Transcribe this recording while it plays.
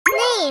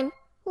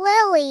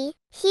Lily,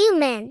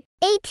 human,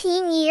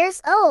 18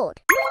 years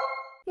old.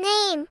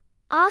 Name,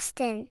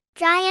 Austin,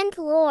 giant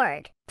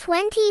lord,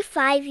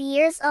 25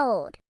 years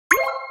old.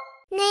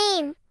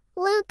 Name,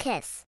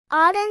 Lucas,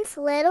 Auden's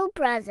little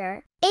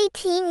brother,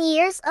 18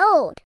 years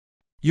old.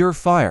 You're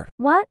fired.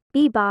 What?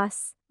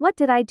 B-boss, what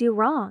did I do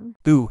wrong?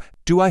 Do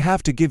I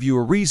have to give you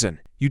a reason?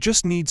 You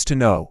just needs to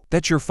know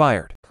that you're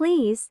fired.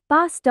 Please,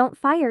 boss, don't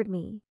fire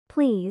me.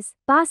 Please,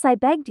 boss, I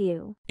begged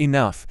you.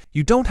 Enough.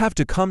 You don't have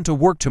to come to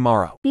work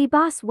tomorrow.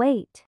 B-boss,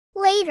 wait.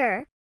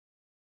 Later.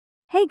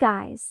 Hey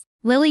guys.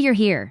 Lily, you're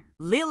here.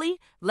 Lily,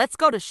 let's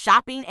go to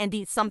shopping and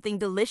eat something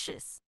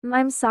delicious.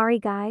 I'm sorry,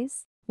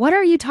 guys. What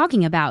are you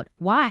talking about?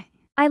 Why?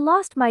 I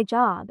lost my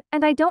job,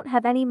 and I don't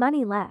have any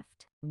money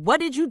left.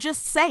 What did you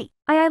just say?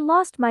 I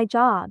lost my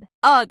job.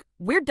 Ugh,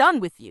 we're done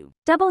with you.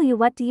 W,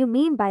 what do you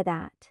mean by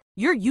that?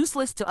 You're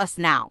useless to us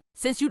now,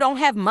 since you don't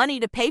have money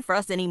to pay for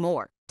us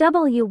anymore.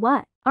 W,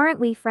 what?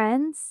 Aren't we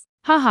friends?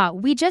 Haha,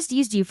 we just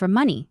used you for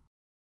money.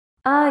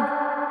 Ugh,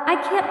 I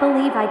can't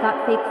believe I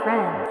got fake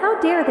friends. How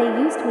dare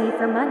they used me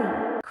for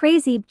money?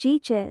 Crazy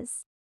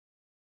jeeches.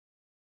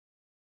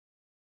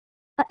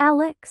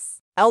 Alex,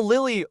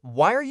 Lily,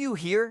 why are you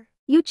here?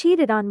 you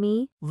cheated on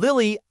me.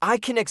 Lily, I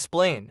can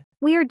explain.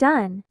 We're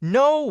done.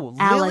 No, Lily,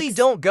 Alex.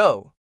 don't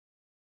go.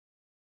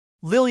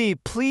 Lily,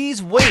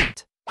 please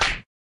wait.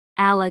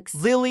 Alex,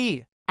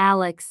 Lily,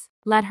 Alex,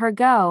 let her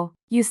go.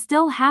 You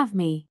still have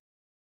me.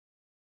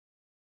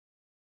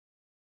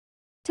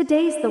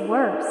 Today's the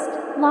worst.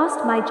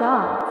 Lost my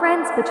job.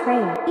 Friends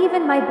betrayed.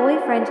 Even my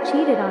boyfriend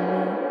cheated on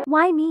me.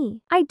 Why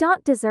me? I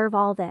don't deserve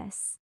all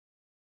this.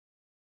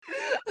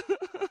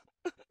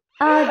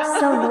 Ugh,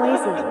 so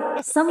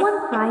noisy.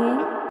 Someone crying?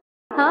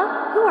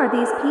 Huh? Who are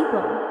these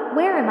people?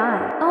 Where am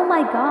I? Oh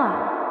my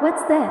god.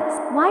 What's this?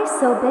 Why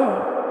so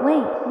big?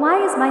 Wait,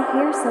 why is my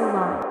hair so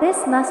long?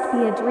 This must be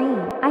a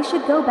dream. I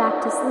should go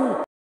back to sleep.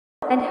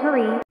 And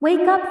hurry,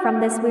 wake up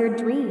from this weird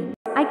dream.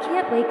 I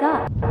can't wake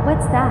up.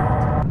 What's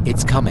that?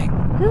 It's coming.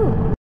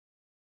 Who?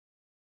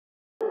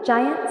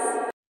 Giants?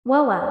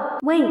 Whoa,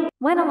 wait,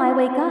 when'll I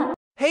wake up?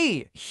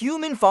 hey,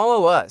 human,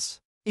 follow us.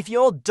 If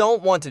y'all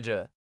don't want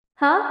to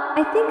Huh?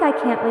 I think I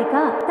can't wake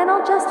up. Then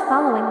I'll just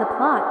following the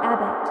plot,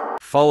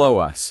 Abbott. Follow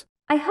us.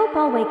 I hope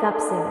I'll wake up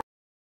soon.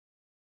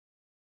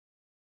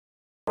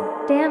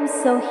 Damn,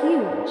 so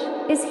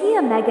huge. Is he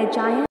a mega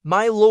giant?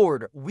 My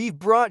lord, we've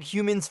brought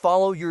humans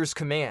follow yours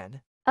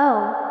command.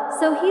 Oh,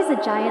 so he's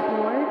a giant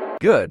lord?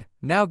 Good.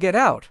 Now get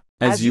out.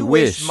 As you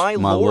wish, my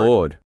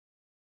lord.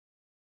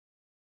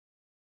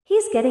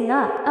 He's getting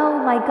up. Oh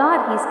my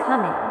god, he's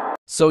coming.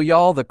 So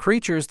y'all the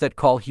creatures that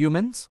call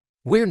humans?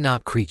 We're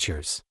not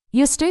creatures.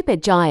 You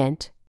stupid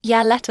giant.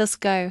 Yeah, let us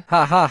go.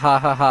 Ha ha ha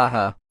ha ha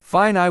ha.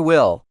 Fine, I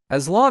will.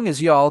 As long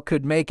as y'all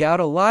could make out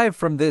alive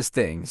from this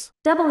things.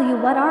 W,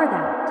 what are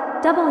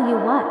that? W,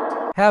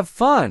 what? Have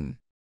fun.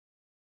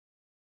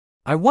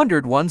 I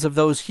wondered ones of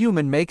those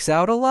human makes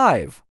out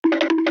alive.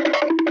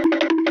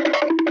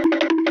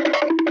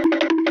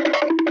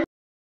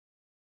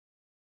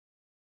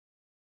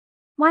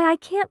 Why, I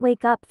can't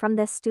wake up from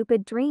this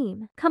stupid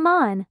dream. Come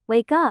on,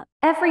 wake up.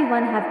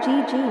 Everyone have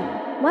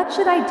GG. What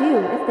should I do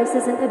if this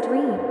isn't a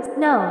dream?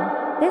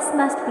 No, this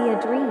must be a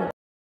dream.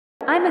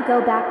 I'ma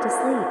go back to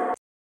sleep.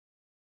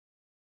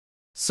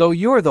 So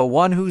you're the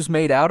one who's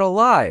made out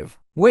alive.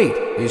 Wait,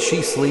 is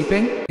she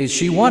sleeping? Is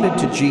she wanted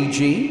to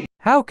GG?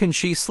 How can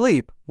she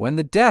sleep when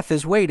the death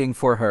is waiting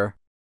for her?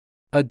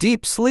 A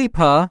deep sleep,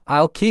 huh?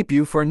 I'll keep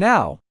you for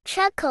now.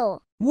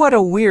 Chuckle. What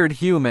a weird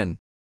human.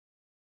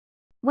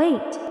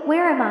 Wait,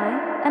 where am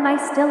I? Am I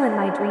still in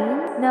my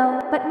dream? No,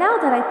 but now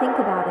that I think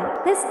about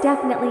it, this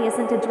definitely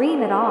isn't a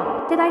dream at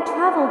all. Did I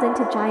traveled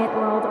into Giant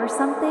World or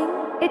something?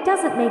 It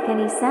doesn't make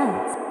any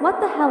sense. What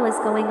the hell is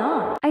going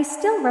on? I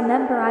still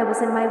remember I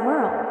was in my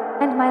world,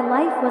 and my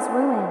life was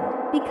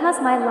ruined,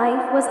 because my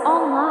life was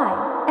all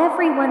lie.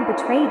 Everyone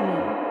betrayed me,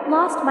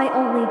 lost my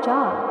only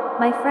job.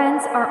 My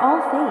friends are all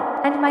fake,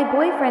 and my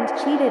boyfriend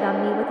cheated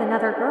on me with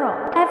another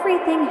girl.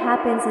 Everything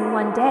happens in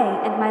one day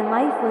and my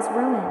life was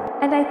ruined.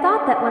 And I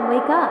thought that when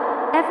wake up,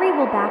 every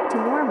will back to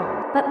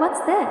normal. But what's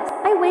this?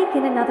 I wake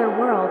in another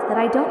world that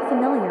I don't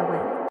familiar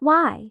with.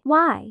 Why?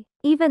 Why?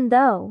 Even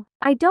though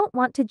I don't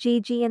want to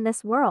GG in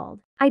this world,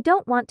 I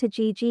don't want to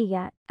GG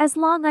yet. As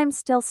long I'm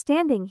still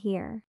standing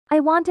here, I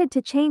wanted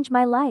to change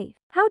my life.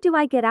 How do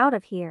I get out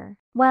of here?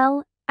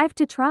 Well, I've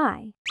to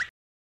try.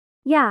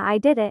 Yeah, I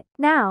did it.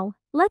 Now,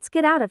 let's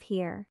get out of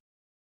here.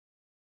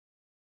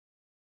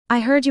 I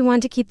heard you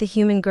want to keep the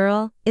human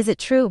girl. Is it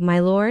true, my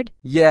lord?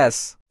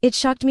 Yes. It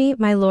shocked me,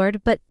 my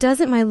lord, but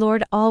doesn't my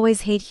lord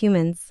always hate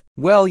humans?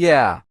 Well,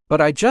 yeah,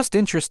 but I just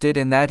interested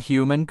in that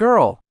human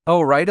girl.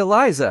 Oh, right,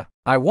 Eliza.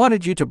 I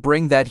wanted you to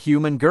bring that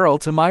human girl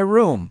to my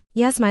room.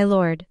 Yes, my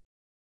lord.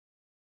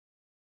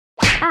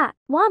 Ah,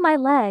 wah, my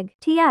leg.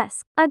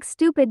 TS. Ugh,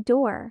 stupid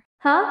door.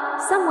 Huh?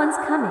 Someone's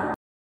coming.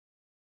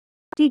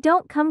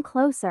 Don't come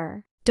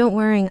closer. Don't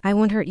worry, I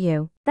won't hurt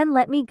you. Then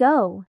let me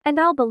go, and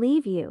I'll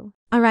believe you.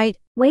 All right.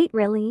 Wait,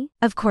 really?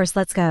 Of course,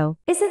 let's go.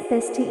 Isn't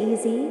this too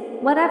easy?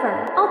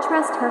 Whatever, I'll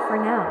trust her for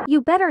now.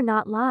 You better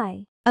not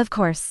lie. Of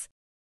course.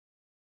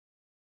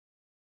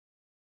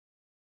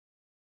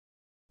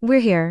 We're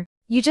here.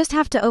 You just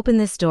have to open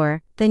this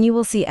door, then you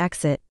will see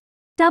exit.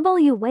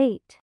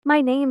 Wait.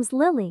 My name's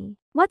Lily.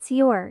 What's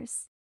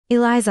yours?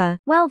 Eliza.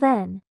 Well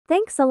then,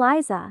 thanks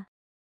Eliza.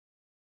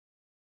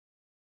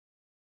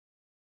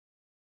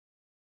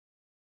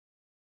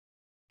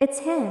 It's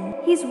him.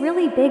 He's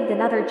really big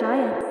than other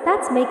giants.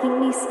 That's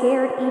making me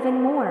scared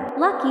even more.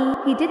 Lucky,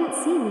 he didn't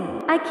see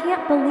me. I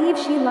can't believe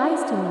she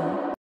lies to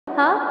me.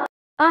 Huh?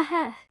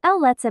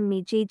 Elle lets him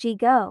me GG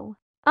go.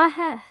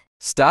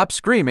 Stop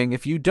screaming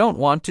if you don't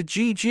want to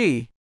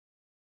GG.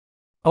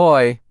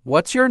 Oi,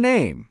 what's your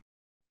name?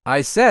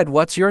 I said,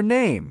 what's your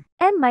name?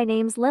 My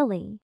name's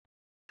Lily.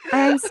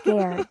 I'm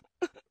scared.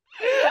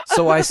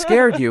 So I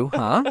scared you,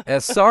 huh?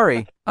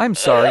 Sorry. I'm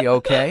sorry,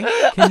 okay?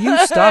 Can you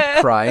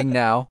stop crying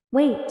now?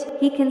 Wait,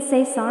 he can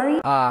say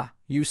sorry?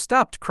 You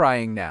stopped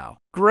crying now.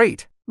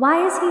 Great.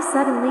 Why is he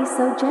suddenly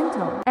so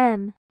gentle?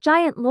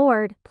 Giant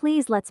Lord,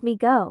 please let me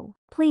go.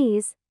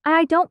 Please,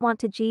 I don't want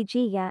to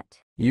GG yet.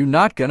 You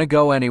not gonna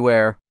go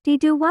anywhere.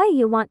 Do why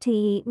you want to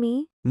eat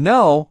me?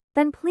 No.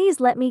 Then please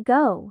let me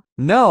go.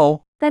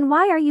 No. Then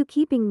why are you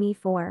keeping me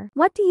for?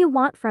 What do you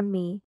want from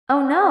me?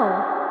 Oh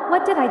no!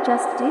 What did I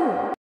just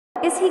do?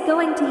 Is he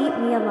going to eat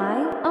me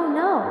alive? Oh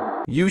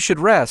no! You should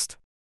rest.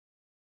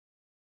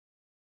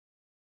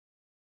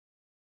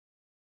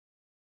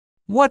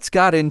 What's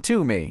got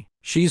into me?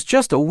 She's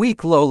just a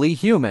weak, lowly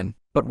human.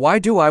 But why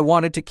do I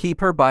wanted to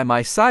keep her by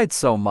my side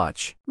so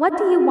much? What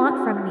do you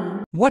want from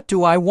me? What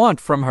do I want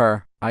from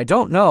her? I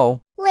don't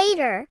know.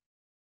 Later.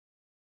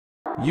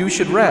 You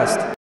should rest.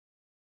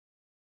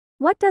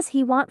 What does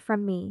he want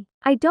from me?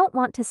 I don't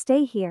want to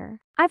stay here.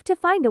 I've to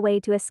find a way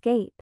to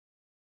escape.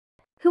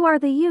 Who are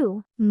the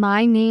you?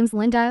 My name's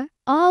Linda.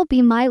 I'll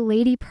be my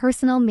lady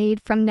personal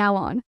maid from now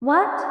on.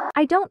 What?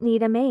 I don't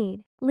need a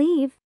maid.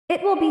 Leave.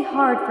 It will be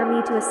hard for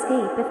me to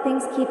escape if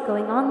things keep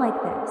going on like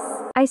this.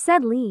 I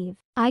said leave.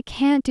 I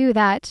can't do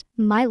that,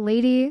 my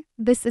lady.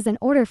 This is an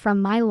order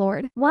from my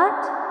lord. What?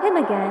 Him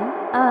again?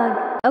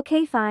 Ugh.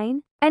 Okay,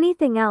 fine.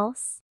 Anything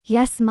else?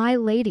 Yes, my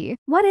lady.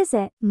 What is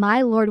it?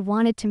 My lord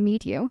wanted to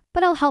meet you,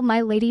 but I'll help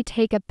my lady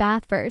take a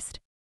bath first.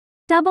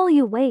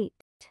 Wait.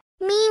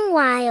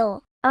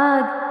 Meanwhile.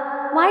 Ugh.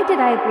 Why did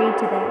I agree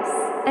to this?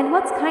 And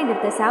what's kind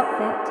of this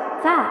outfit?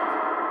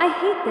 I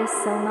hate this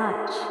so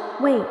much.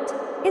 Wait.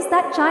 Is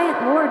that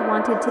giant lord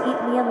wanted to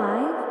eat me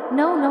alive?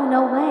 No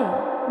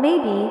way.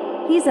 Maybe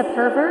he's a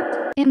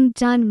pervert? I'm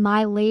done,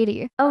 my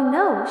lady. Oh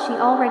no, she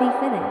already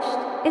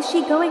finished. Is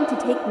she going to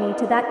take me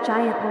to that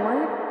giant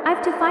lord?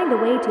 I've to find a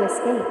way to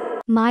escape.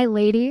 My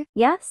lady?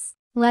 Yes?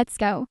 Let's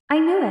go. I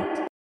knew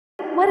it.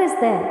 What is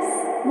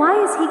this?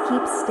 Why is he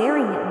keep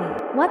staring at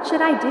me? What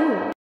should I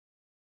do?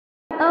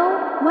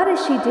 Oh, what is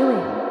she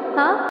doing?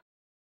 Huh?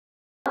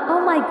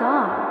 Oh my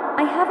god.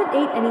 I haven't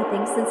ate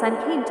anything since I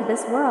came to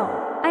this world.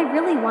 I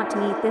really want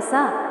to eat this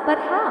up, but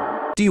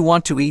how? Do you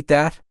want to eat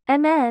that?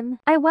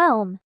 I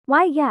will.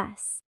 Why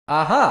yes.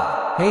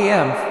 Aha!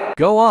 Hey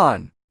go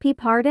on.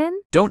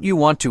 Pardon? Don't you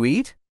want to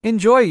eat?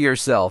 Enjoy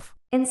yourself.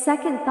 In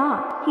second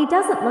thought, he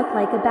doesn't look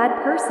like a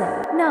bad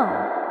person. No,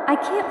 I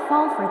can't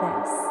fall for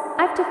this.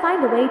 I've to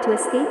find a way to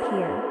escape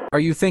here. Are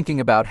you thinking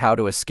about how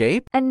to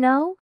escape? And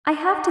no, I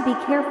have to be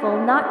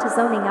careful not to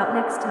zoning out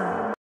next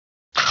time.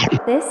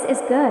 This is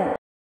good.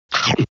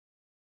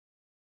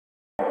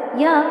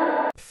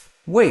 Yum.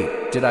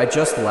 Wait, did I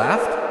just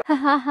laugh?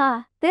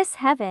 Ha. This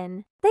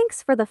heaven.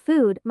 Thanks for the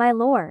food, my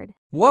lord.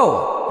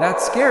 Whoa,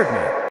 that scared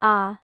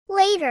me.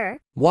 Later.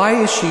 Why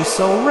is she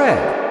so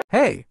red?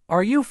 Hey,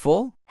 are you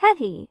full?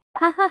 Hetty.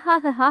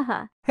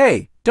 Ha.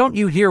 Hey, don't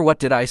you hear what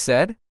did I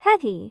said?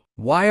 Hetty.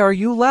 Why are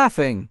you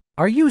laughing?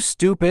 Are you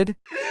stupid?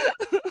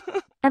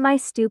 Am I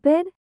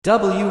stupid?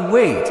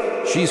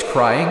 Wait, she's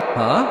crying,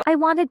 huh? I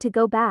wanted to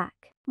go back.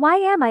 Why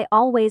am I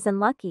always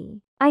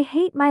unlucky? I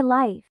hate my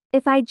life.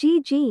 If I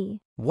GG.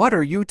 What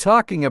are you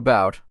talking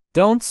about?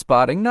 Don't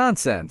spotting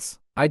nonsense.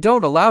 I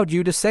don't allowed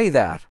you to say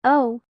that.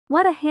 Oh,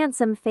 what a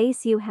handsome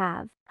face you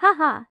have.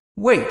 Haha.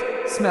 Wait,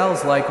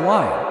 smells like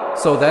wine.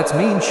 So that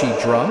means she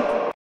drunk?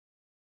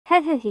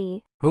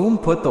 Hehehe. Whom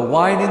put the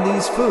wine in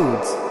these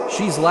foods?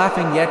 She's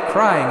laughing yet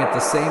crying at the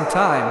same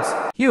times.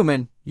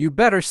 Human, you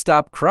better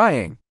stop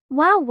crying.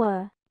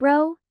 Wow,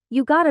 bro,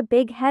 you got a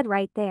big head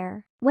right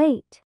there.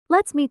 Wait,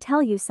 let me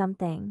tell you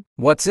something.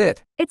 What's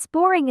it? It's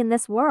boring in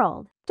this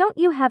world. Don't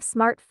you have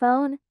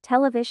smartphone,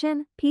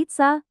 television,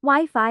 pizza,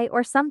 Wi-Fi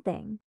or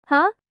something?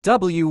 Huh?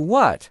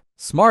 What?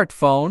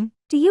 Smartphone?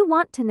 Do you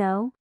want to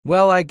know?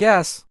 Well, I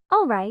guess.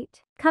 All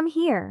right, come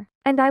here,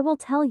 and I will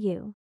tell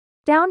you.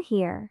 Down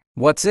here.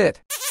 What's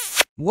it?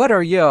 What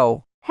are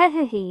yo?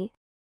 Hehehe.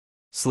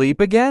 Sleep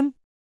again?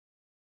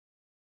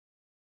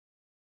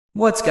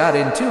 What's got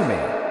into me?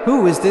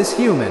 Who is this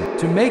human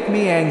to make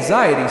me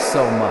anxiety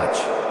so much?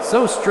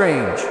 So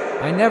strange.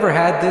 I never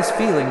had this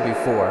feeling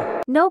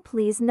before. No,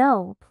 please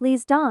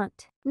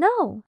don't.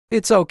 No.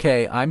 It's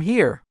okay, I'm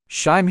here.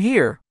 I'm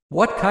here.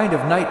 What kind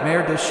of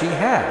nightmare does she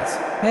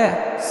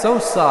has? So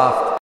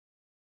soft.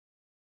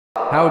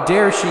 How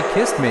dare she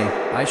kissed me?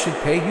 I should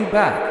pay you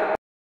back.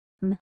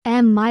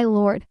 My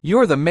lord.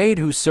 You're the maid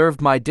who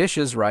served my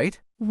dishes, right?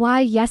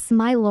 Why, yes,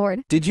 my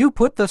lord. Did you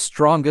put the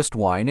strongest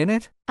wine in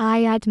it?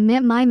 I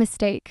admit my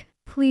mistake.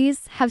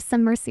 Please have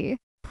some mercy.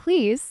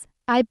 Please,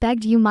 I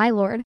begged you, my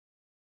lord.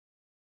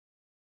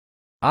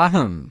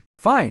 Ahem.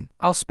 Fine,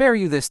 I'll spare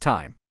you this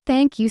time.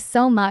 Thank you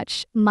so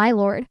much, my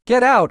lord.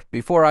 Get out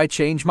before I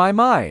change my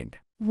mind.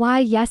 Why,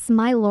 yes,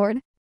 my lord.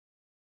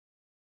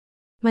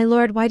 My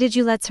lord, why did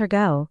you let her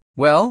go?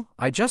 Well,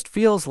 I just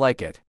feels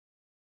like it.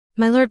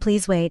 My lord,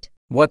 please wait.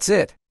 What's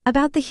it?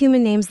 About the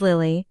human name's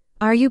Lily.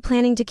 Are you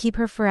planning to keep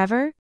her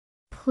forever?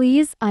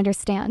 Please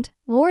understand.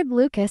 Lord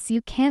Lucas,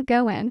 you can't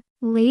go in.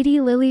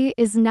 Lady Lily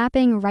is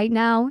napping right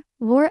now.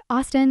 Lord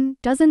Austin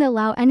doesn't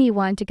allow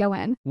anyone to go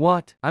in.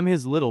 What? I'm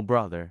his little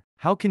brother.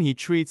 How can he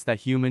treats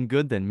that human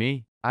good than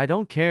me? I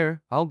don't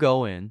care. I'll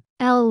go in.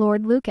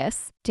 Lord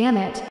Lucas, damn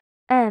it.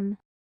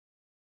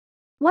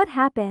 What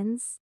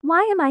happens?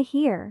 Why am I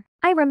here?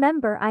 I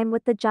remember I'm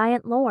with the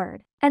giant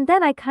lord. And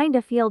then I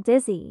kinda feel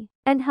dizzy.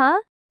 And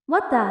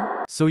what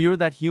the? So you're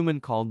that human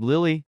called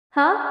Lily?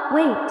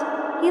 Wait.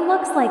 He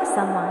looks like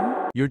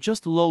someone. You're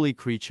just a lowly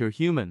creature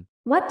human.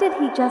 What did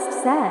he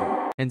just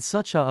said? And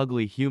such a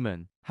ugly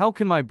human. How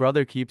can my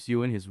brother keeps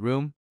you in his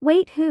room?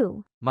 Wait,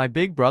 who? My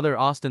big brother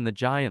Austin the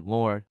giant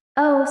lord.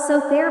 Oh, so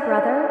there,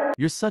 brother.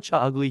 You're such a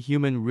ugly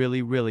human,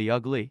 really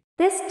ugly.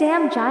 This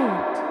damn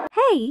giant.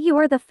 Hey, you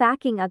are the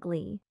fucking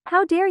ugly.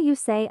 How dare you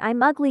say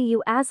I'm ugly,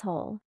 you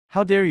asshole.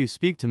 How dare you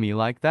speak to me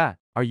like that?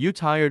 Are you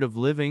tired of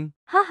living?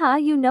 Haha,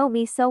 you know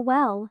me so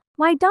well.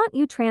 Why don't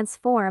you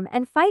transform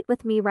and fight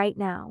with me right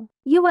now?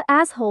 You a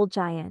asshole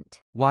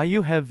giant. Why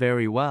you have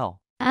very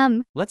well.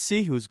 Let's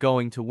see who's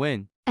going to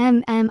win.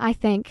 I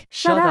think.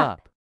 Shut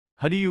up.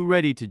 How do you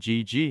ready to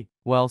GG?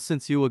 Well,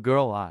 since you a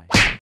girl, I.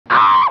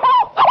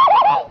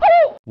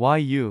 Why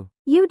you?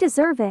 You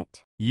deserve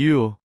it.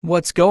 You.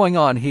 What's going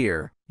on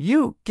here?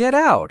 You, get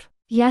out.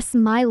 Yes,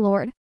 my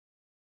lord.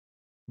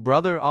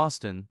 Brother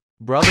Austin.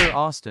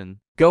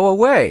 Go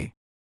away.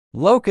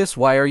 Locus,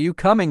 why are you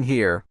coming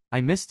here?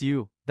 I missed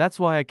you. That's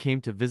why I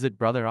came to visit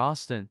Brother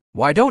Austin.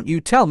 Why don't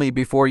you tell me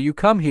before you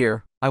come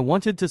here? I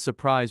wanted to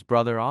surprise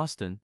Brother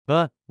Austin.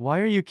 But, why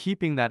are you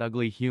keeping that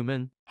ugly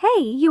human?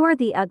 Hey, you are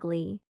the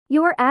ugly.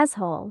 You're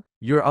asshole.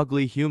 You're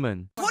ugly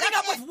human. Putting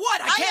up with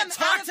what? I can't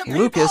talk to people.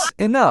 Lucas,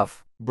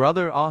 enough.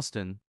 Brother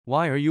Austin,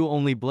 why are you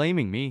only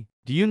blaming me?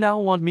 Do you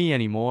not want me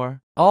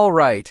anymore? All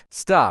right,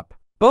 stop.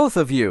 Both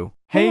of you.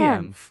 Hey,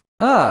 Emph.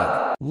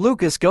 Ugh.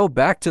 Lucas, go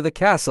back to the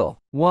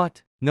castle.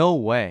 What? No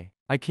way.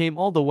 I came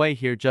all the way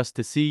here just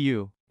to see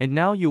you. And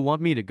now you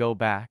want me to go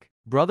back?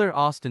 Brother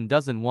Austin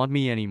doesn't want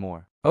me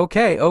anymore.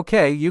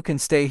 Okay, you can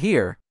stay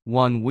here.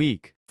 1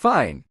 week.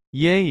 Fine.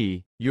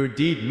 Yay, your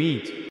deed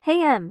meet.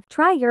 Hey,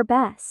 try your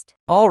best.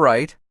 All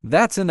right,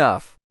 that's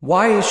enough.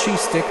 Why is she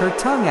stick her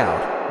tongue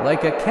out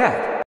like a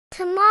cat?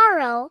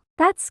 Tomorrow.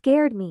 That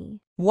scared me.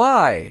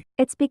 Why?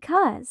 It's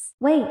because.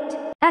 Wait.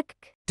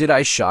 Did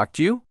I shock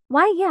you?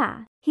 Why,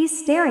 yeah. He's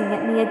staring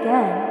at me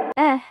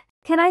again.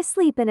 Can I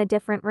sleep in a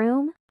different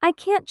room? I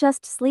can't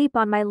just sleep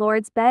on my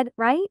lord's bed,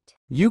 right?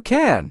 You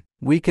can.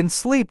 We can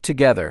sleep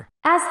together.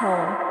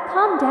 Asshole,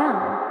 calm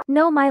down.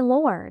 No, my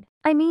lord.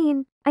 I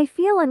mean, I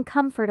feel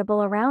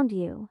uncomfortable around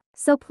you.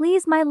 So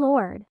please, my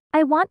lord,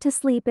 I want to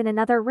sleep in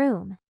another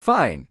room.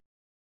 Fine.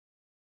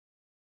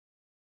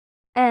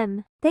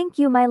 Thank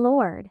you, my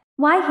lord.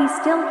 Why he's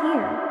still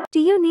here? Do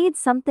you need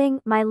something,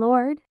 my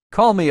lord?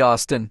 Call me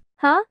Austin.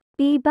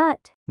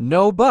 But.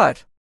 No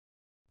but.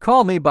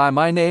 Call me by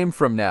my name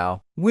from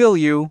now, will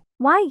you?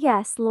 Why,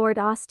 yes, Lord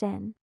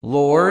Austin.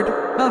 Lord?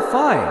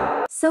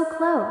 Fine. So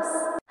close.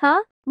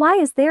 Why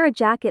is there a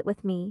jacket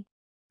with me?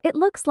 It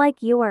looks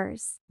like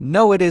yours.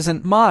 No, it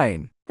isn't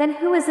mine. Then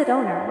who is it,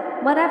 owner?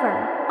 Whatever.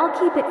 I'll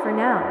keep it for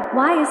now.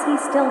 Why is he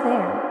still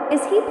there?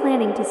 Is he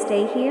planning to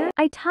stay here?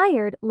 I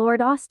tired,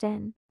 Lord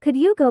Austin. Could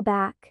you go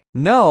back?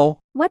 No.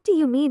 What do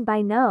you mean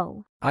by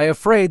no? I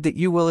afraid that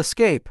you will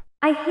escape.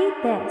 I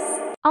hate this.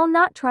 I'll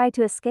not try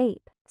to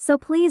escape. So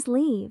please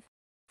leave.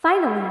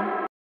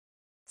 Finally.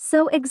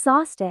 So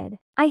exhausted.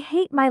 I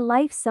hate my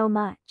life so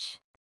much.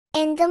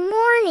 In the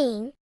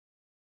morning.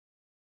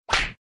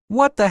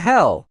 What the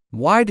hell?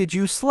 Why did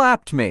you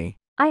slapped me?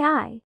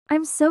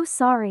 I'm so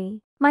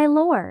sorry. My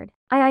lord.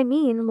 I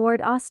mean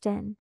Lord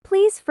Austin.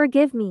 Please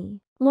forgive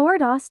me,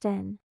 Lord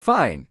Austin.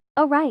 Fine.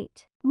 Oh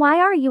right. Why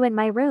are you in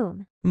my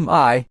room?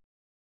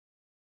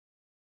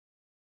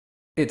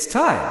 It's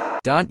time.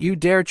 Don't you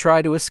dare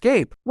try to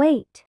escape.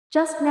 Wait,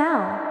 just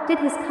now. Did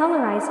his color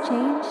eyes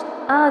changed?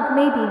 Ugh,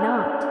 maybe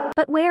not.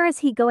 But where is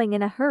he going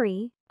in a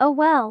hurry? Oh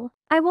well,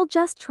 I will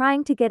just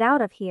trying to get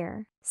out of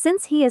here.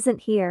 Since he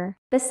isn't here.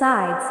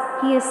 Besides,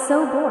 he is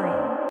so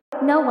boring.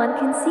 No one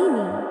can see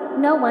me.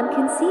 No one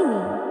can see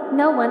me.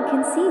 No one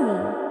can see me.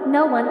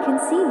 No one can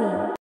see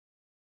me.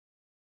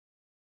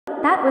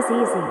 That was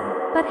easy.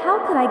 But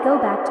how could I go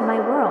back to my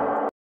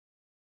world?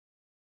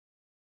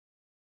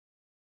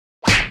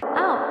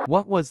 Ow!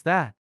 What was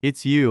that?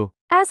 It's you.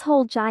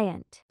 Asshole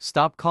giant.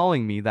 Stop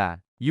calling me that.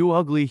 You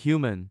ugly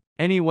human.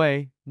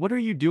 Anyway, what are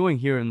you doing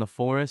here in the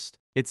forest?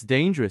 It's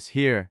dangerous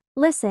here.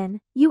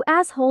 Listen, you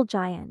asshole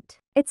giant.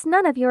 It's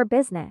none of your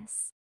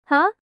business.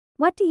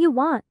 What do you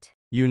want?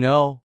 You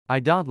know, I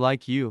don't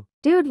like you.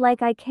 Dude,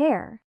 like I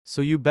care.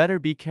 So you better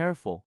be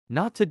careful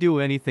not to do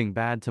anything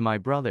bad to my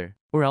brother,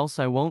 or else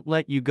I won't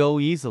let you go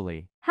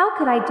easily. How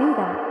could I do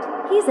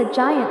that? He's a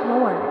giant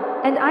lord,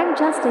 and I'm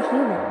just a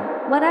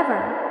human. Whatever.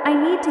 I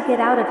need to get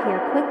out of here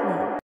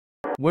quickly.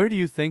 Where do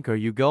you think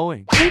are you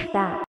going? Take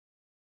that.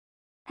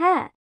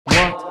 Heh.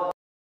 What?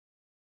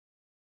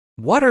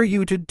 What are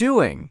you two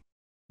doing?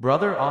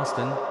 Brother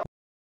Austin?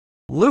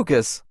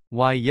 Lucas,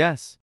 Why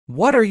yes.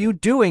 what are you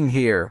doing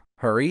here?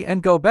 Hurry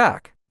and go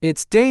back.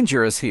 It's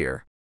dangerous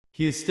here.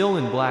 He is still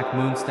in Black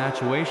Moon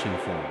statuation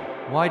form.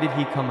 Why did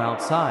he come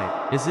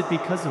outside? Is it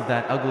because of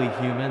that ugly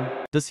human?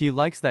 Does he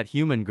likes that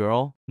human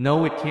girl?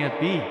 No, it can't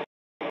be.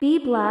 Be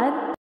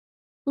blood.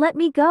 Let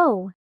me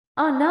go.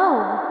 Oh no.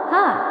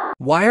 Huh.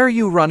 Why are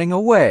you running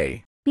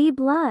away? Be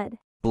blood.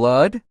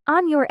 Blood?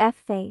 On your F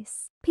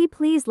face.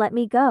 Please let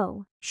me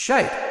go.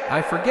 Shite,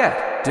 I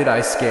forget. Did I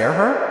scare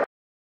her?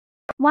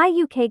 Why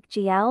you cake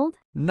GL'd?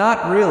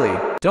 Not really.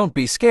 Don't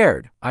be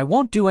scared. I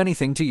won't do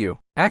anything to you.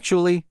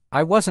 Actually,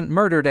 I wasn't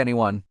murdered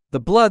anyone. The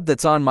blood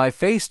that's on my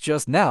face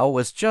just now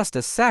was just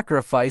a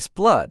sacrifice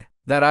blood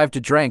that I've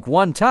to drank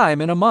one time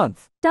in a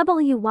month.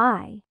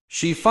 WY.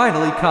 She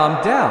finally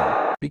calmed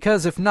down,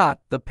 because if not,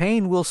 the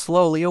pain will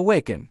slowly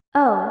awaken.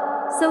 Oh,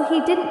 so he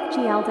didn't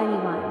GL'd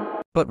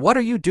anyone. But what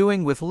are you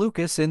doing with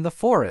Lucas in the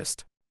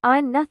forest?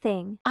 On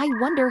nothing. I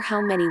wonder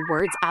how many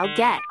words I'll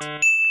get.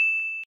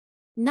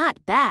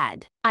 Not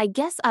bad. I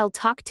guess I'll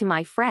talk to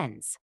my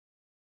friends.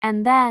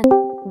 And then,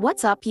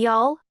 What's up,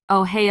 y'all?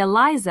 oh hey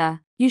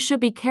Eliza, you should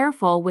be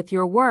careful with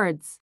your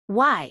words.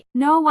 Why?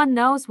 No one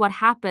knows what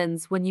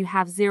happens when you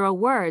have 0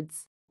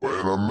 words. When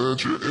I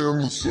met you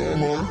in the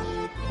summer,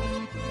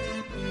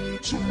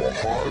 to my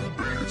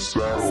heartbeat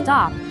sound.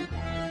 Stop.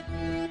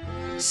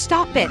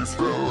 Stop it.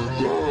 Fell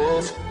in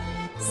love,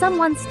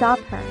 Someone stop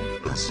her.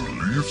 as the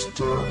leaves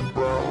turn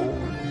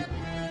brown.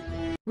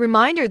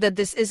 Reminder that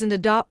this isn't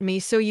Adopt Me,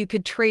 so you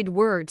could trade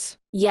words.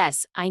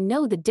 Yes, I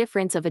know the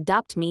difference of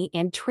adopt me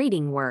and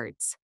trading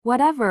words.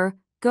 Whatever,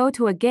 go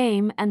to a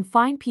game and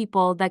find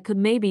people that could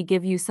maybe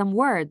give you some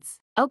words.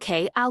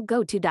 Okay, I'll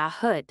go to the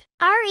hood.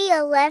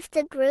 Aria left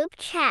the group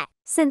chat.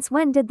 Since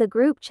when did the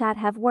group chat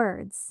have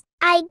words?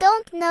 I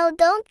don't know,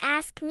 don't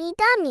ask me,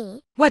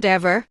 dummy.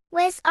 Whatever.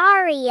 Where's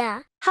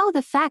Aria? How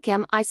the fuck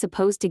am I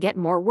supposed to get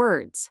more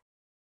words?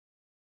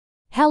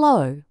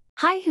 Hello.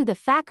 Hi, who the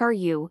fuck are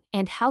you,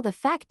 and how the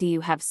fuck do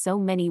you have so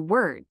many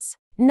words?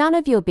 None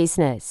of your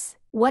business.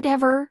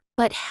 Whatever,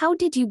 but how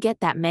did you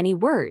get that many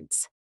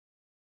words?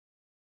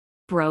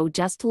 Bro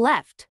just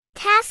left.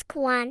 Task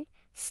 1.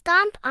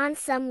 Stomp on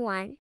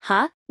someone.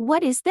 Huh?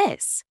 What is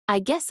this? I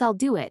guess I'll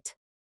do it.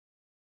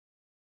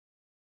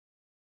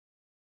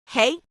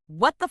 Hey,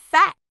 what the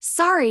fuck?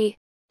 Sorry.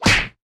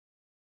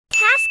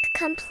 Task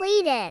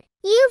completed.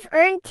 You've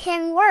earned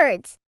 10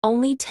 words.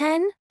 Only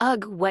 10?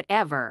 Ugh,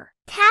 whatever.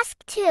 Task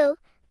 2.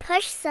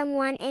 Push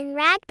someone in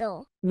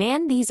ragdoll.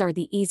 Man, these are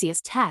the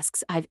easiest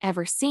tasks I've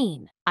ever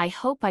seen. I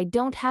hope I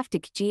don't have to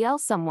GL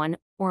someone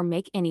or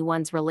make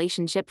anyone's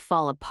relationship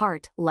fall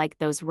apart like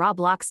those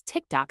Roblox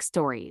TikTok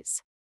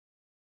stories.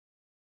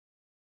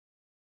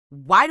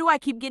 Why do I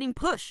keep getting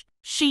pushed?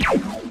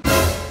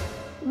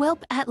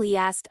 Welp, at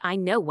least I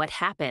know what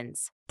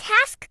happens.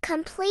 Task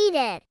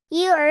completed.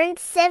 You earned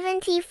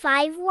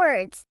 75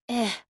 words.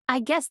 I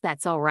guess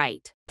that's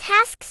alright.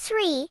 Task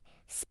 3.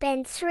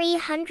 Spend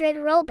 300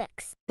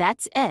 Robux.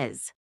 That's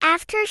Ez.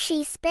 After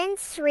she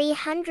spends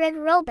 300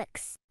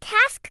 Robux.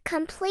 Task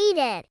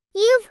completed.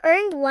 You've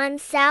earned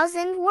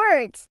 1,000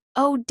 words.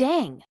 Oh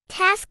dang.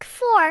 Task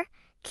 4.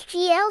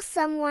 GL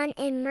someone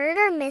in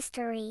murder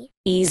mystery.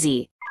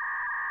 Easy.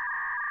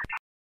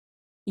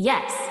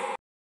 Yes.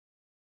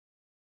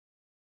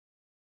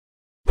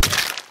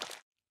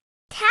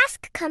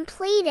 Task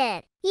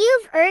completed.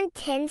 You've earned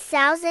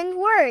 10,000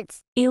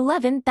 words.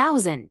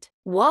 11,000.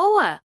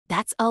 Whoa,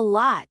 that's a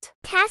lot.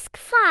 Task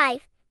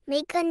 5.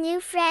 Make a new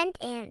friend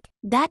and...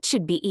 That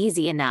should be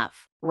easy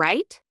enough,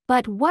 right?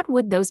 But what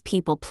would those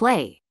people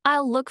play?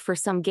 I'll look for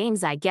some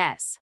games, I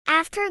guess.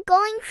 After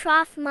going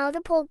off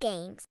multiple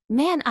games.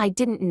 Man, I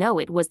didn't know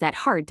it was that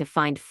hard to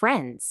find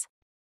friends.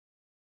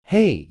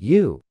 Hey,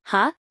 you.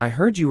 Huh? I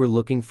heard you were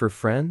looking for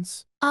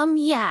friends.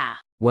 Yeah.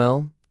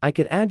 Well, I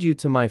could add you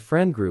to my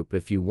friend group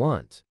if you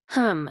want.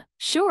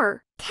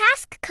 Sure.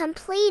 Task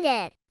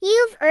completed.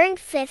 You've earned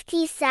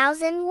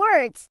 50,000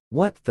 words.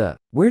 What the?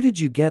 Where did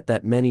you get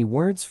that many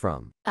words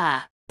from?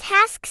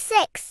 Task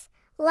 6.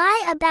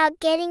 Lie about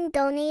getting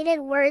donated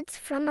words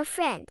from a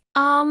friend.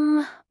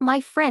 My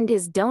friend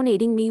is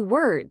donating me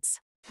words.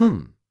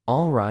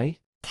 All right.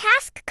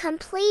 Task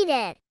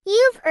completed.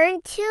 You've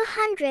earned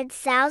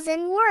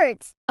 200,000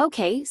 words.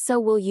 Okay, so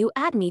will you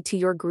add me to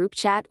your group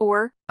chat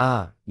or?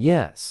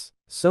 Yes.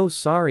 So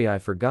sorry I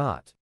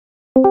forgot.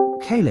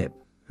 Caleb,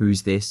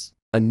 who's this?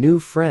 A new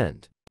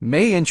friend.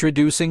 May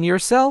introducing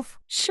yourself?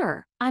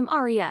 Sure, I'm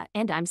Aria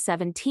and I'm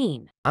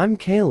 17. I'm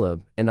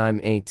Caleb and I'm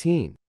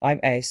 18.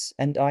 I'm Ace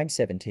and I'm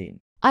 17.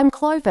 I'm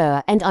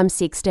Clover and I'm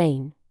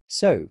 16.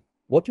 So,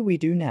 what do we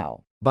do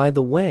now? By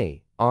the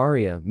way,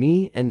 Aria,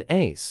 me, and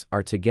Ace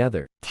are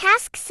together.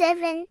 Task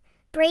 7.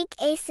 Break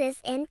Ace's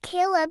and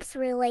Caleb's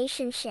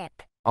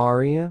relationship.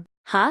 Aria?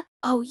 Huh?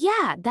 Oh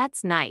yeah,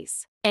 that's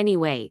nice.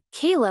 Anyway,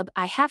 Caleb,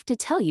 I have to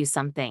tell you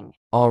something.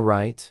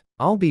 Alright,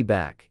 I'll be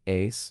back,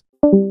 Ace.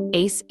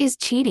 Ace is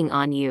cheating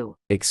on you.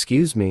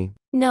 Excuse me.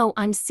 No,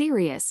 I'm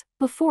serious.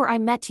 Before I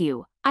met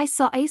you, I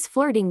saw Ace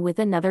flirting with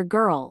another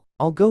girl.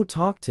 I'll go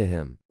talk to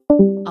him.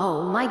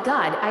 Oh my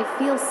god, I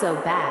feel so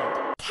bad.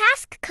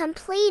 Task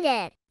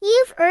completed.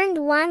 You've earned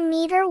 1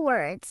 meter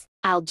words.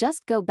 I'll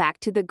just go back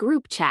to the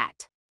group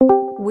chat.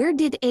 Where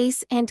did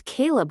Ace and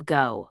Caleb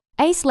go?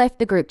 Ace left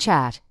the group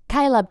chat.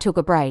 Caleb took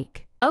a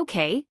break.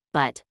 Okay,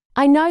 but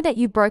I know that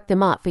you broke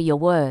them up for your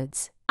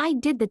words. I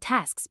did the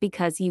tasks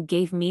because you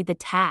gave me the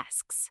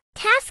tasks.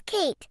 Task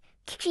 8.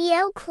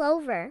 Geo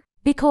Clover.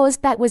 Because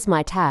that was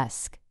my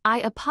task. I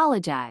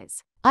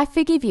apologize. I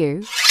forgive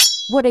you.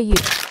 What are you?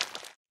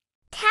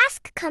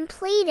 Task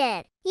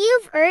completed.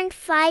 You've earned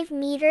 5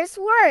 meters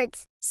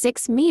words.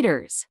 6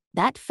 meters.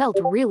 That felt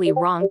really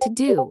wrong to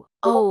do.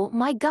 Oh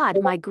my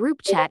god, my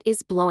group chat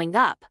is blowing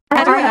up.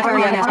 Oh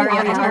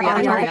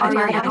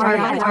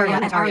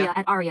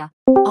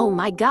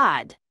my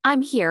god,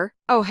 I'm here.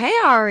 Oh hey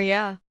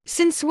Aria.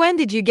 Since when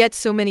did you get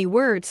so many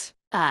words?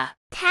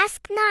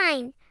 Task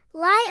 9.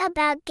 Lie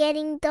about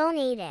getting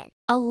donated.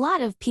 A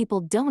lot of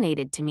people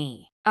donated to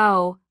me.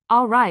 Oh,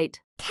 all right.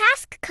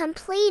 Task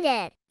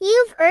completed.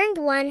 You've earned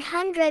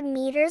 100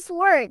 meters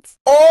words.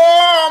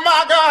 Oh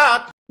my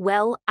god!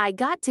 Well, I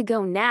got to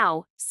go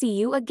now. See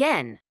you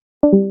again.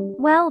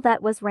 Well,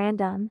 that was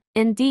random.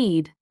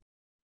 Indeed.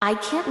 I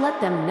can't let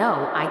them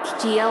know I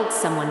GL'd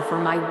someone for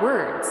my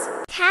words.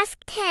 Task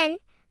 10.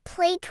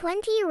 Play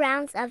 20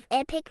 rounds of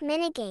epic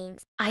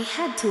minigames. I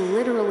had to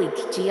literally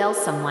GL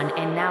someone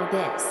and now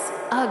this.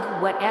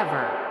 Ugh,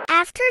 whatever.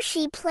 After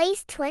she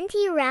plays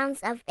 20 rounds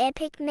of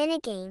epic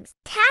minigames.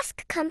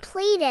 Task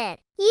completed.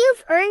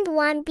 You've earned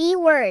 1 B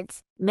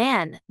words.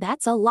 Man,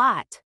 that's a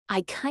lot.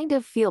 I kind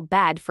of feel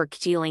bad for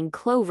GLing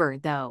Clover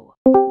though.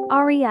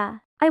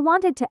 Aria, I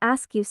wanted to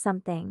ask you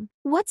something.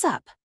 What's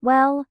up?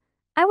 Well,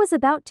 I was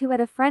about to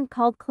add a friend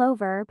called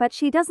Clover, but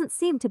she doesn't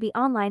seem to be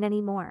online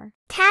anymore.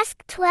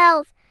 Task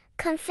 12.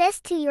 Confess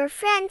to your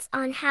friends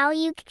on how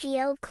you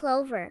GL'd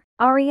Clover.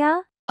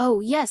 Aria? Oh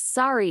yes,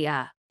 sorry.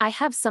 I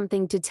have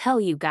something to tell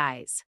you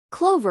guys.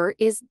 Clover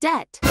is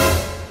dead.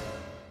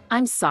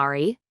 I'm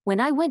sorry.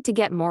 When I went to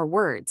get more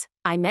words,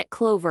 I met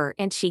Clover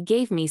and she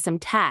gave me some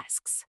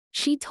tasks.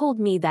 She told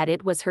me that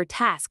it was her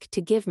task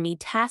to give me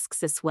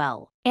tasks as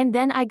well. And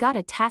then I got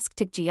a task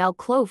to GL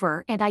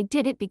Clover and I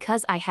did it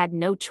because I had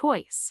no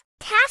choice.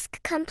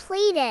 Task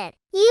completed.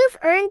 You've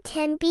earned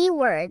 10 B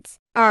words.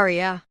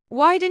 Aria,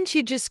 why didn't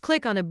you just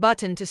click on a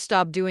button to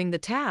stop doing the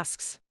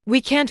tasks?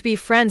 We can't be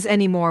friends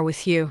anymore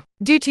with you.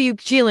 Due to you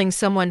GLing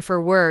someone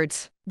for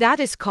words. That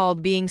is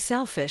called being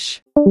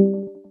selfish.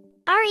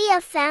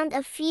 Aria found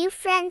a few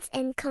friends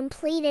and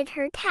completed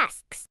her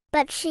tasks,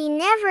 but she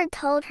never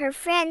told her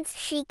friends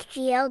she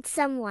GL'd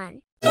someone.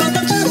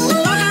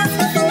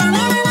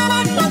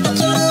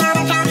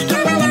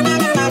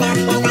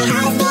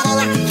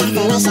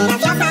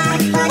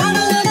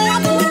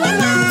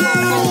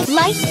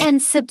 Like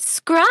and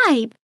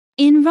subscribe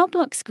in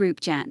Roblox group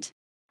chat.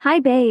 Hi,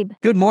 babe.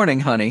 Good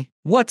morning, honey.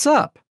 What's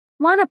up?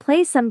 Wanna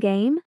play some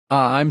game?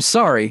 I'm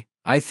sorry.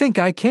 I think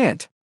I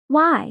can't.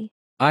 Why?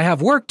 I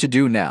have work to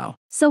do now.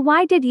 So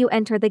why did you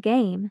enter the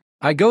game?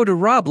 I go to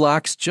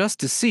Roblox just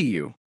to see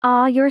you.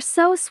 Aw, you're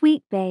so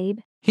sweet, babe.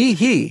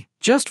 Hee,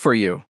 just for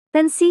you.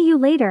 Then see you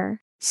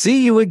later.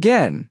 See you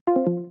again.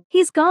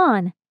 He's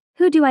gone.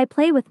 Who do I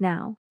play with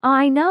now?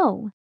 I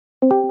know.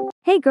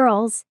 Hey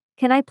girls,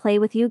 can I play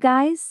with you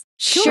guys?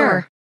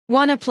 Sure.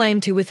 Wanna play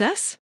M2 with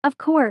us? Of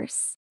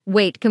course.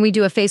 Wait, can we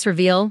do a face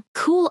reveal?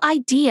 Cool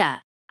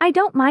idea. I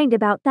don't mind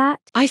about that.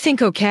 I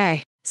think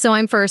okay. So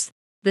I'm first.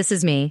 This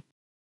is me.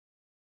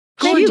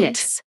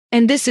 Gorgeous.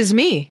 And this is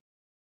me.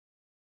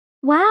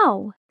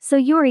 Wow, so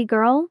Yuri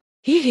girl?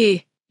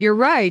 Hee, you're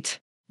right.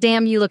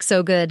 Damn, you look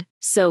so good.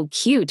 So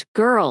cute,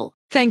 girl.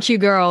 Thank you,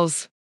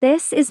 girls.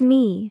 This is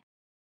me.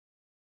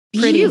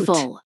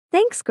 Beautiful.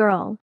 Thanks,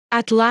 girl.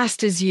 At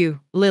last is you,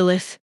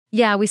 Lilith.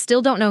 Yeah, we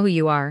still don't know who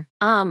you are.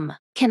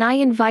 Can I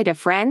invite a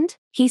friend?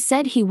 He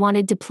said he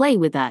wanted to play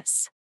with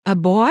us. A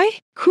boy?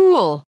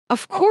 Cool.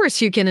 Of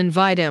course you can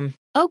invite him.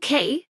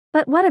 Okay.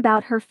 But what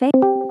about her face?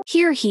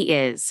 Here he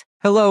is.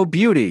 Hello,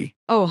 beauty.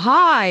 Oh,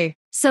 hi.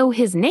 So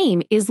his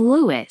name is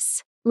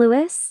Louis.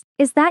 Louis,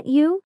 is that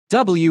you?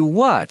 W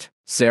what?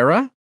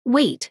 Sarah?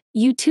 Wait,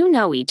 you two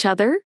know each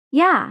other?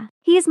 Yeah,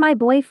 he's my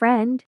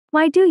boyfriend.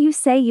 Why do you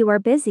say you are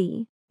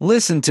busy?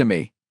 Listen to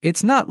me.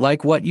 It's not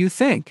like what you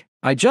think.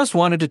 I just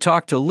wanted to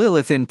talk to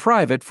Lilith in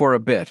private for a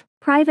bit.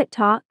 Private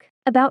talk?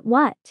 About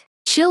what?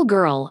 Chill,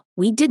 girl.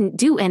 We didn't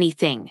do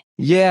anything.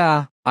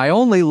 Yeah, I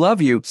only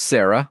love you,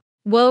 Sarah.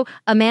 Whoa,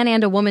 a man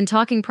and a woman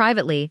talking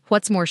privately.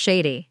 What's more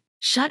shady?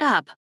 Shut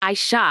up,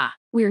 Aisha.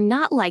 We're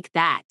not like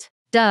that.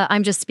 Duh,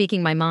 I'm just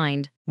speaking my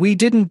mind. We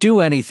didn't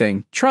do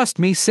anything. Trust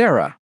me,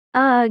 Sarah.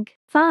 Ugh,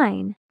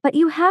 fine. but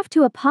you have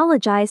to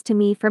apologize to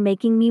me for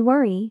making me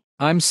worry.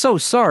 I'm so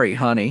sorry,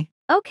 honey.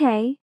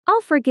 Okay,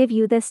 I'll forgive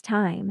you this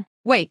time.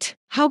 Wait,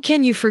 how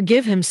can you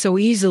forgive him so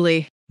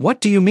easily? What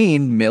do you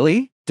mean,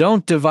 Millie?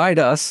 Don't divide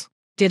us.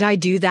 Did I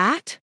do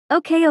that?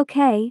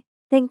 Okay.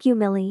 Thank you,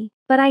 Millie.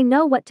 But I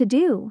know what to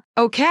do.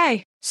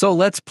 Okay. So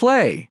let's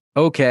play,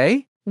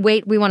 okay?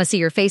 Wait, we want to see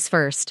your face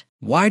first.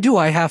 Why do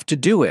I have to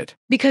do it?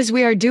 Because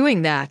we are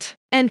doing that.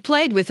 And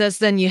played with us,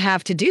 then you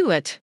have to do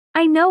it.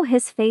 I know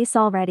his face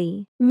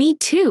already. Me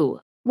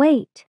too.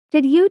 Wait,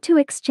 did you two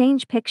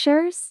exchange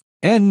pictures?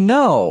 And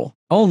no,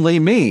 only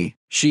me.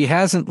 She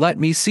hasn't let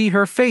me see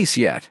her face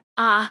yet.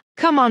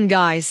 Come on,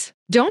 guys.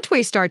 Don't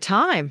waste our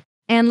time.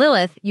 And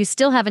Lilith, you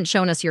still haven't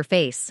shown us your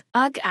face.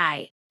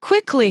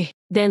 Quickly.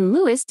 Then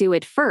Louis do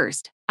it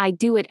first. I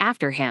do it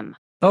after him.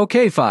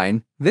 Okay,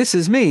 fine. This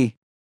is me.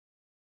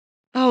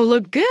 Oh,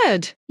 look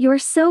good. You're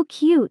so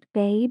cute,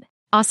 babe.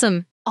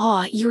 Awesome.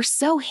 Aw, you're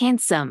so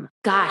handsome.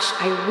 Gosh,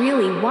 I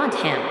really want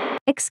him.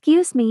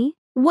 Excuse me?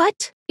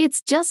 What?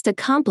 It's just a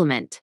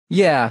compliment.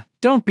 Yeah,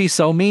 don't be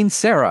so mean,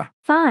 Sarah.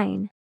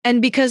 Fine.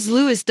 And because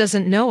Louis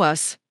doesn't know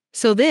us,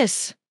 so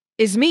this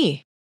is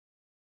me.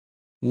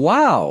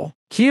 Wow,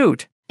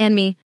 cute. And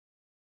me.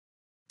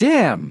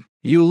 Damn,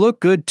 you look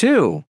good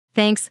too.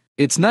 Thanks.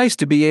 It's nice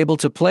to be able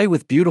to play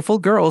with beautiful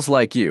girls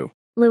like you.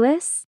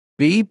 Louis?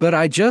 But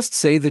I just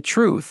say the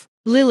truth.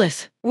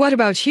 Lilith, what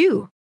about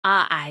you?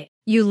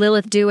 You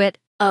Lilith do it.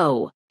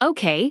 Oh,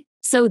 okay.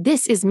 So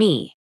this is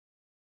me.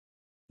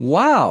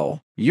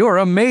 Wow, you're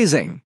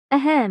amazing.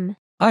 Ahem.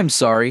 I'm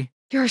sorry.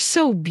 You're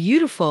so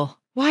beautiful.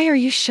 Why are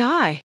you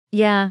shy?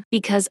 Yeah.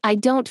 Because I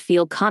don't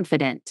feel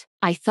confident.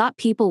 I thought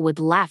people would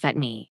laugh at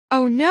me.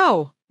 Oh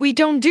no, we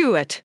don't do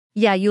it.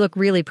 Yeah, you look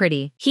really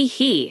pretty.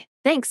 Hee.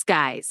 Thanks,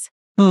 guys.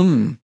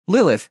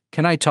 Lilith,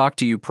 can I talk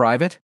to you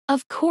private?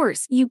 Of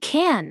course, you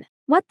can.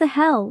 What the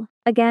hell?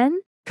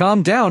 Again?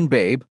 Calm down,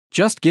 babe.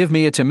 Just give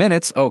me 2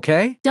 minutes,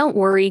 okay? Don't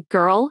worry,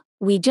 girl.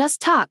 We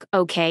just talk,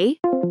 okay?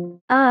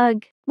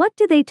 Ugh, what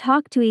do they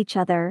talk to each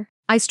other?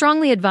 I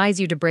strongly advise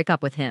you to break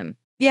up with him.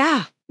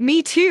 Yeah,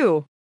 me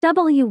too.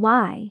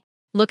 WY.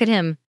 Look at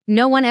him.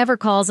 No one ever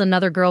calls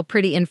another girl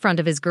pretty in front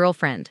of his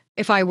girlfriend.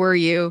 If I were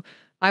you,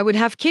 I would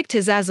have kicked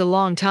his ass a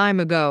long time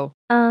ago.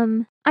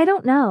 I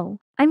don't know.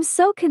 I'm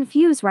so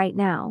confused right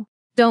now.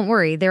 Don't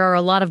worry, there are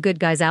a lot of good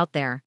guys out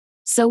there.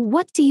 So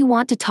what do you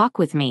want to talk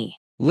with me?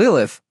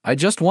 Lilith, I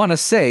just want to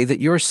say that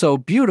you're so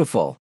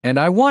beautiful, and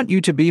I want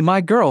you to be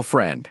my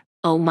girlfriend.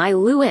 Oh my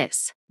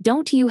Louis,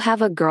 don't you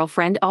have a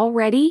girlfriend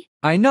already?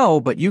 I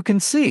know, but you can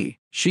see.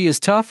 She is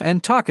tough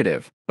and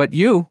talkative. But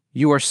you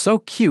are so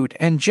cute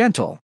and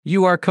gentle.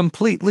 You are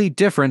completely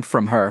different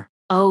from her.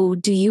 Oh,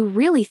 do you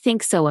really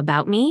think so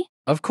about me?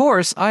 Of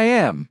course I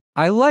am.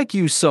 I like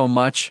you so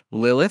much,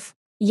 Lilith.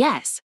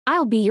 Yes,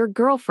 I'll be your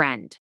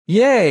girlfriend.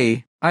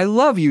 Yay! I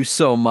love you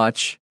so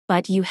much.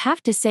 But you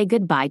have to say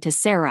goodbye to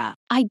Sarah.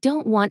 I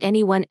don't want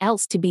anyone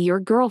else to be your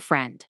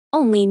girlfriend.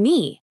 Only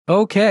me.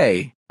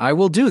 Okay, I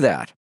will do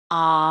that.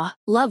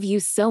 Love you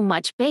so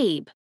much,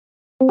 babe.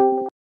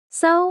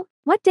 So,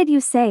 what did you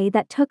say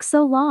that took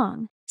so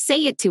long?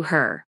 Say it to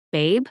her,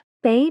 babe.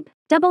 Babe?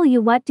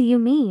 What do you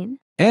mean?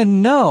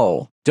 And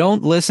no,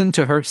 don't listen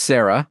to her,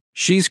 Sarah.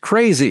 She's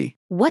crazy.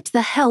 What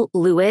the hell,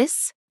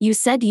 Louis? You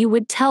said you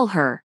would tell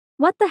her.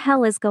 What the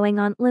hell is going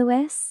on,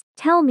 Louis?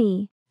 Tell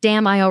me.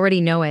 Damn, I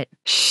already know it.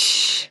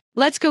 Shh.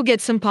 Let's go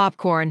get some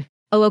popcorn.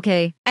 Oh,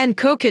 okay. And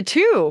Coca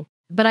too.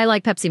 But I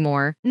like Pepsi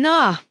more.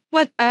 Nah,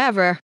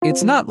 whatever.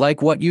 It's not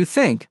like what you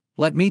think.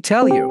 Let me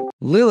tell you.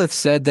 Lilith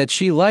said that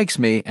she likes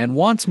me and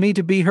wants me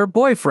to be her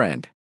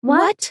boyfriend.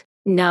 What?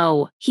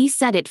 No, he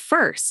said it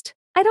first.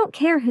 I don't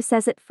care who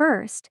says it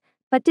first,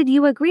 but did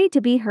you agree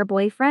to be her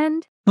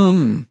boyfriend?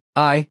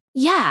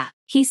 Yeah,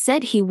 he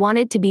said he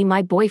wanted to be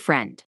my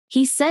boyfriend.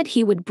 He said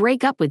he would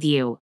break up with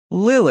you.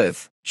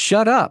 Lilith,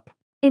 shut up.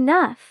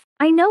 Enough.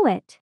 I know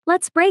it.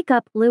 Let's break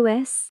up,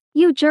 Louis.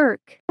 You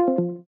jerk.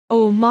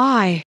 Oh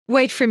my.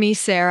 Wait for me,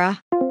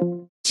 Sarah.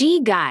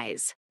 Gee,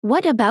 guys,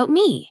 what about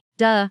me?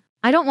 Duh.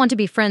 I don't want to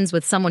be friends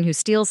with someone who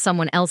steals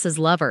someone else's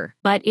lover.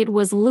 But it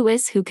was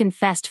Louis who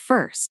confessed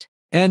first.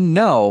 And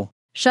no.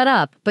 Shut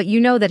up, but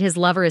you know that his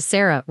lover is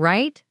Sarah,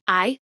 right?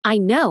 I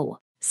know.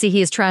 See,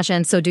 he is trash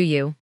and so do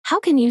you. How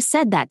can you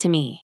said that to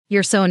me?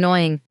 You're so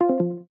annoying.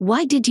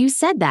 Why did you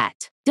said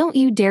that? Don't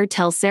you dare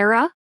tell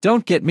Sarah?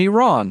 Don't get me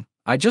wrong.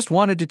 I just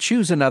wanted to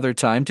choose another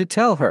time to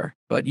tell her,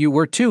 but you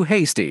were too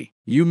hasty.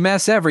 You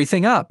mess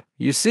everything up,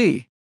 you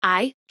see.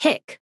 I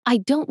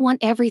don't want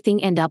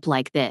everything end up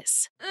like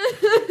this.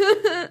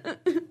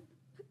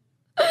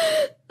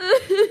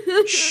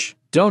 Shh,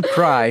 don't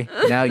cry.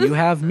 Now you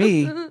have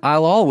me.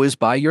 I'll always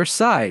by your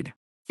side.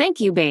 Thank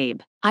you,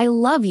 babe. I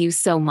love you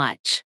so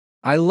much.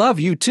 I love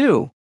you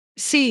too.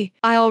 See,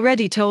 I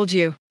already told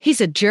you.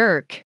 He's a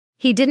jerk.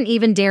 He didn't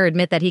even dare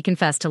admit that he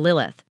confessed to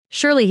Lilith.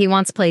 Surely he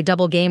wants to play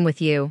double game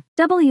with you.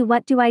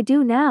 What do I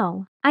do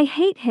now? I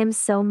hate him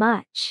so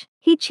much.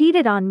 He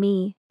cheated on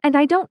me, and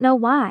I don't know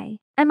why.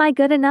 Am I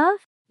good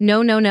enough?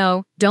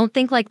 No. Don't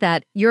think like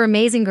that. You're an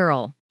amazing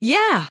girl.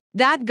 Yeah,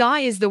 that guy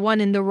is the one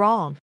in the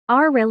wrong.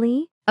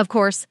 Really? Of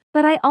course.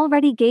 But I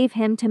already gave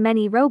him too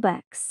many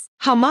Robux.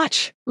 How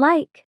much?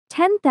 Like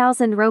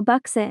 10,000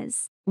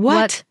 Robuxes.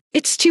 What?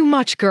 It's too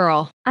much,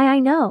 girl.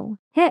 I know.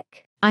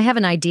 Hick. I have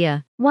an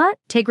idea. What?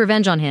 Take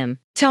revenge on him.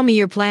 Tell me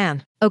your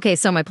plan. Okay,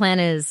 so my plan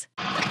is...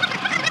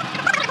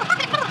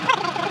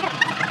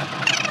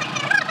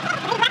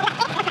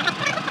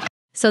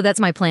 So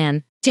that's my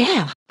plan.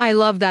 Damn, I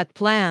love that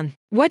plan.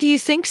 What do you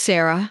think,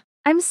 Sarah?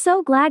 I'm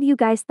so glad you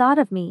guys thought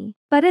of me.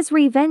 But is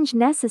revenge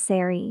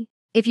necessary?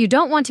 If you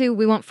don't want to,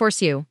 we won't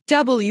force you.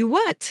 W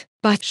what?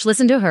 But Shh,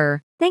 listen to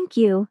her. Thank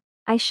you,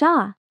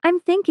 Aisha.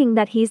 I'm thinking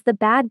that he's the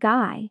bad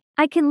guy.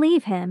 I can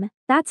leave him.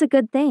 That's a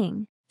good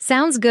thing.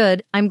 Sounds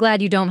good. I'm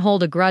glad you don't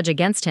hold a grudge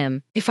against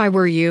him. if I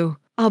were you,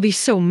 I'll be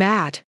so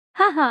mad.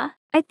 Haha,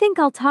 I think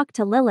I'll talk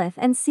to Lilith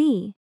and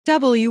see.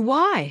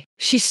 Why?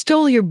 She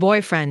stole your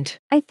boyfriend.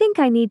 I think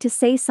I need to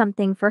say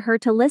something for her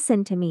to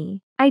listen to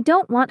me. I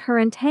don't want her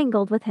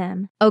entangled with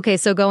him. Okay,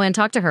 so go and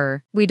talk to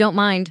her. We don't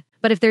mind.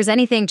 But if there's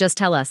anything, just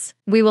tell us.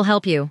 We will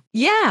help you.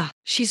 Yeah,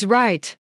 she's right.